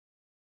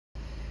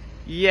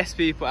Yes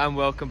people, and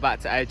welcome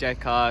back to AJ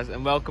Cars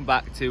and welcome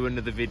back to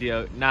another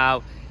video. Now,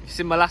 if you've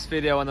seen my last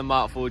video on the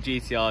Mark 4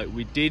 GTI,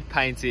 we did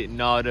paint it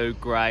Nardo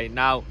grey.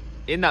 Now,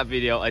 in that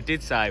video I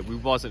did say we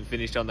wasn't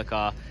finished on the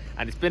car,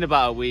 and it's been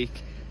about a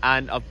week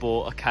and I've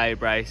bought a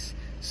K-brace,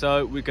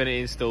 so we're going to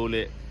install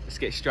it. Let's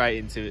get straight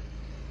into it.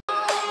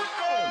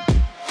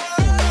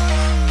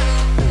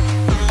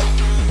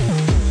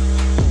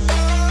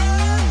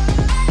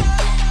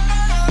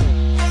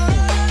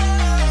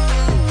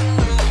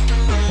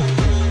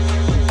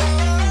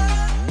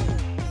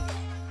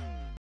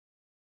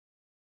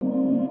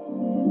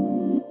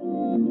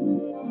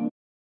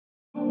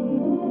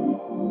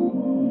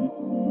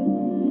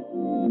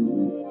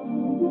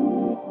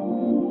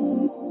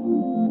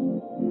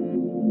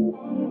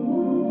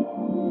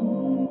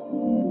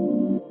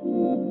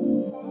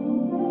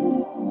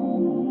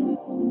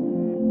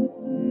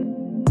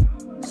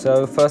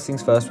 So first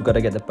things first, we've got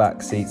to get the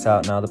back seats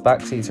out. Now the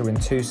back seats are in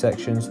two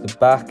sections, the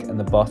back and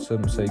the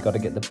bottom, so you've got to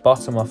get the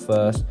bottom off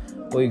first.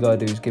 All you got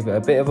to do is give it a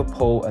bit of a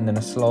pull and then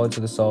a slide to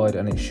the side,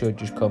 and it should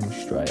just come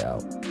straight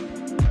out.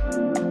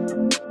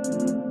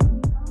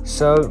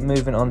 So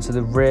moving on to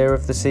the rear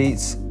of the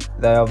seats,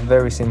 they are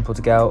very simple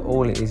to get out.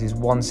 All it is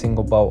one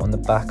single bolt on the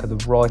back of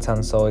the right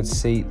hand side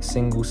seat,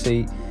 single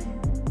seat.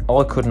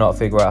 I could not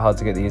figure out how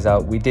to get these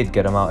out. We did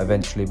get them out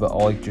eventually, but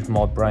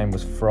my brain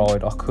was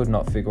fried. I could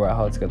not figure out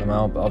how to get them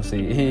out, but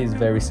obviously it is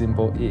very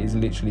simple. It is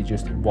literally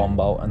just one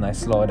bolt and they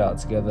slide out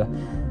together.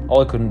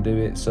 I couldn't do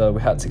it, so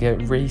we had to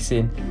get Reese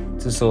in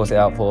to sort it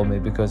out for me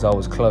because I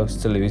was close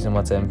to losing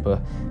my temper.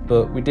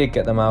 But we did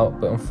get them out,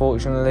 but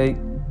unfortunately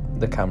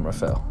the camera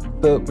fell.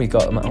 But we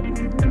got them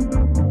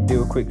out.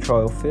 Do a quick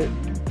trial fit.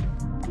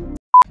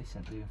 They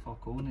said doing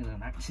fuck all in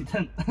an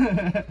accident.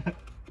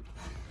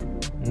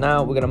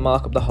 Now we're going to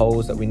mark up the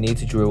holes that we need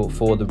to drill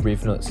for the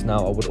riv nuts.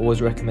 Now I would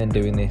always recommend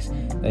doing this.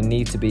 They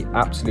need to be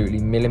absolutely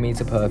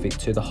millimetre perfect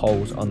to the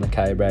holes on the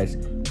K-brace,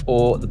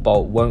 or the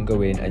bolt won't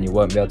go in and you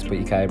won't be able to put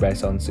your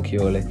K-brace on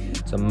securely.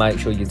 So make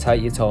sure you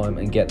take your time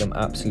and get them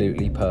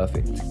absolutely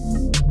perfect.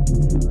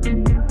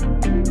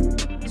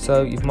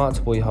 So you've marked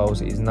up all your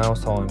holes, it is now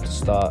time to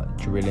start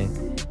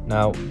drilling.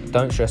 Now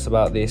don't stress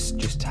about this,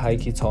 just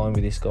take your time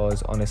with this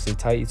guys, honestly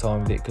take your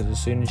time with it, because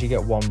as soon as you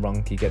get one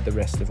wrong you get the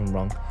rest of them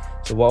wrong.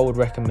 So what I would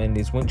recommend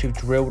is once you've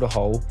drilled a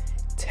hole,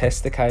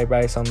 test the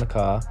K-brace on the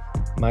car,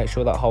 make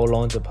sure that hole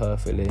lines up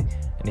perfectly,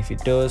 and if it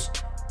does,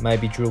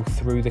 maybe drill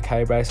through the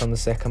K-brace on the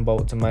second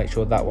bolt to make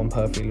sure that one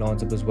perfectly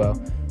lines up as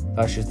well.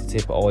 That's just the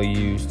tip I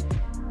used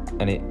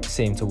and it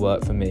seemed to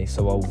work for me,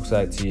 so I will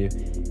say it to you.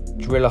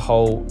 Drill a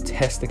hole,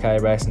 test the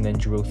K-brace, and then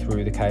drill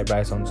through the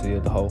K-brace onto the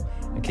other hole,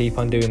 and keep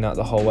on doing that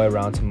the whole way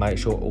around to make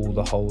sure all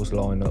the holes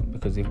line up,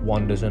 because if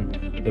one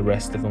doesn't, the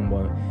rest of them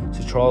won't.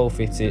 So try or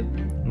fit it.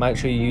 Make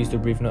sure you use the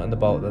riv nut and the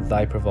bolt that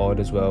they provide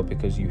as well,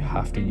 because you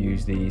have to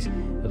use these,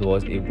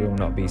 otherwise it will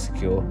not be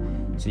secure.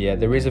 So yeah,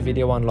 there is a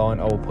video online,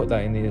 I will put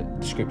that in the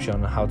description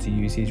on how to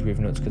use these riv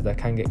nuts, because they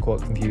can get quite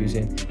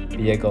confusing.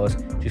 But yeah guys,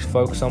 just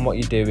focus on what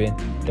you're doing,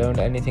 don't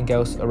let anything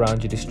else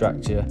around you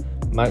distract you.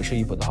 Make sure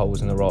you put the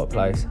holes in the right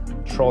place,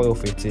 try or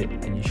fit it,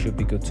 and you should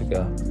be good to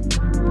go.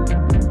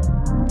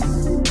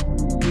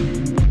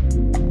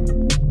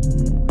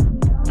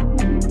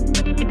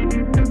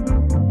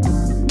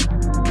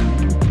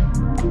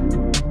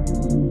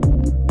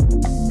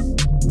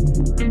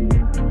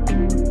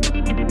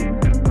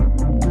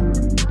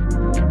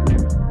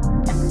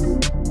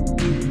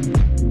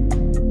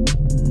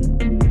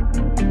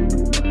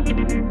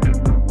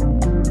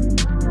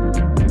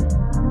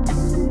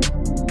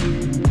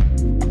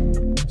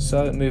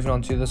 So moving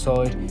on to the other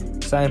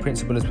side, same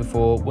principle as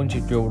before. Once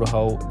you've drilled a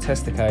hole,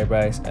 test the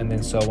K-brace, and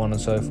then so on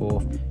and so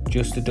forth,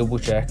 just to double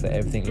check that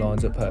everything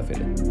lines up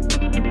perfectly.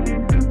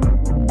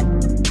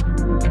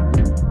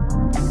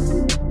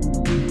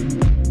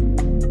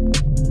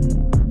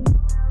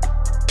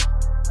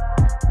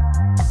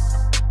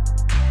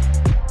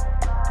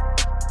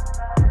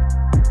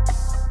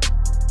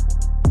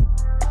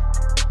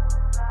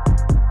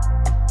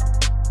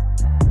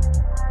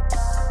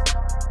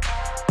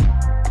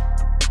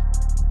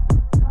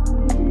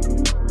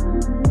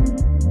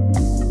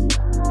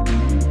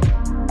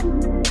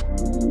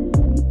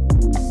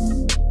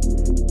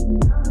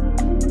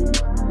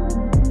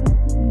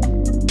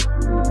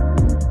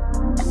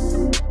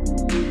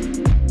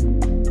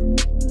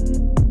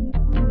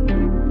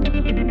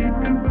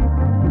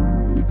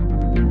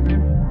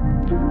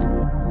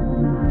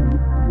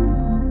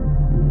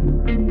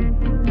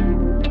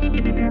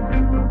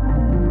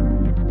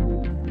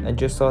 And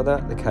just like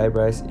that, the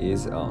K-brace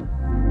is on.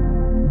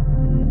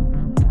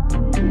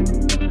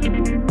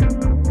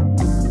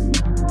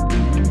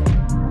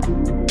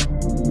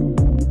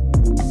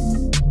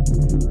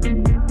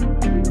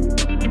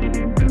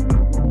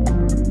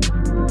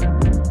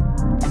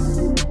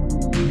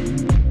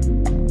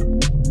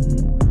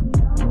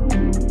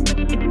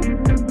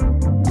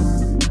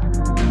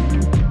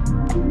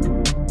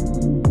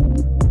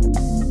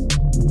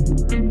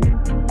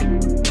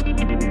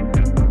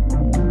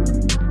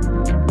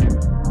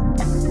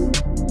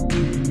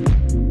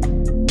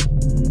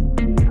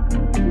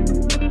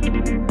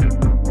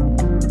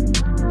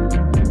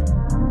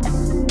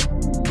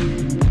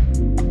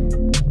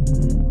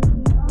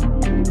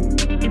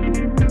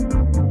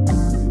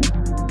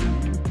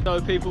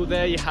 people,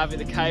 there you have it.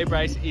 The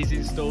K-brace is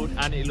installed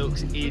and it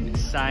looks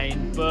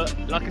insane. But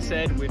like I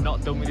said, we're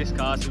not done with this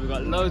car, so we've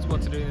got loads more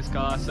to do in this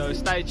car, so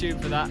stay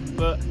tuned for that.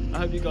 But I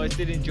hope you guys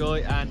did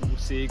enjoy, and we'll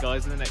see you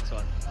guys in the next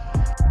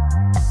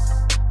one.